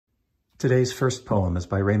Today's first poem is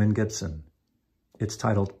by Raymond Gibson. It's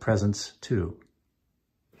titled Presence 2.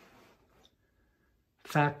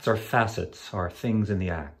 Facts are facets, are things in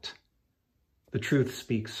the act. The truth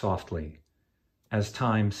speaks softly, as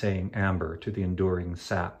time saying amber to the enduring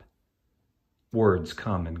sap. Words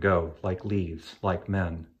come and go, like leaves, like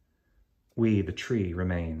men. We, the tree,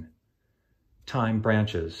 remain. Time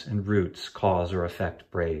branches and roots cause or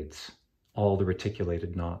affect braids, all the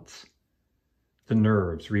reticulated knots. The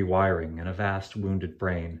nerves rewiring in a vast wounded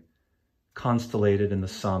brain, constellated in the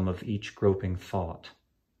sum of each groping thought,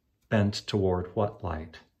 bent toward what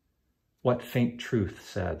light? What faint truth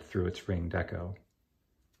said through its ringed echo,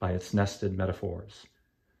 by its nested metaphors?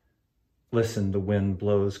 Listen, the wind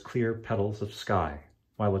blows clear petals of sky,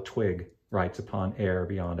 while a twig writes upon air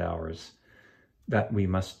beyond ours, that we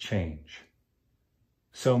must change.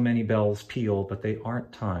 So many bells peal, but they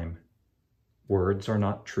aren't time. Words are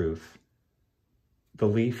not truth. The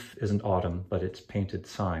leaf isn't autumn, but its painted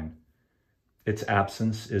sign. Its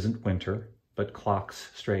absence isn't winter, but clock's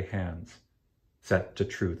stray hands, set to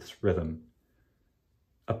truth's rhythm.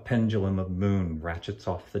 A pendulum of moon ratchets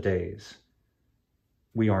off the days.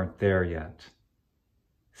 We aren't there yet.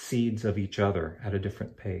 Seeds of each other at a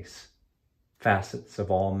different pace. Facets of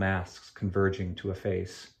all masks converging to a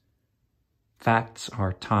face. Facts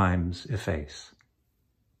are time's efface.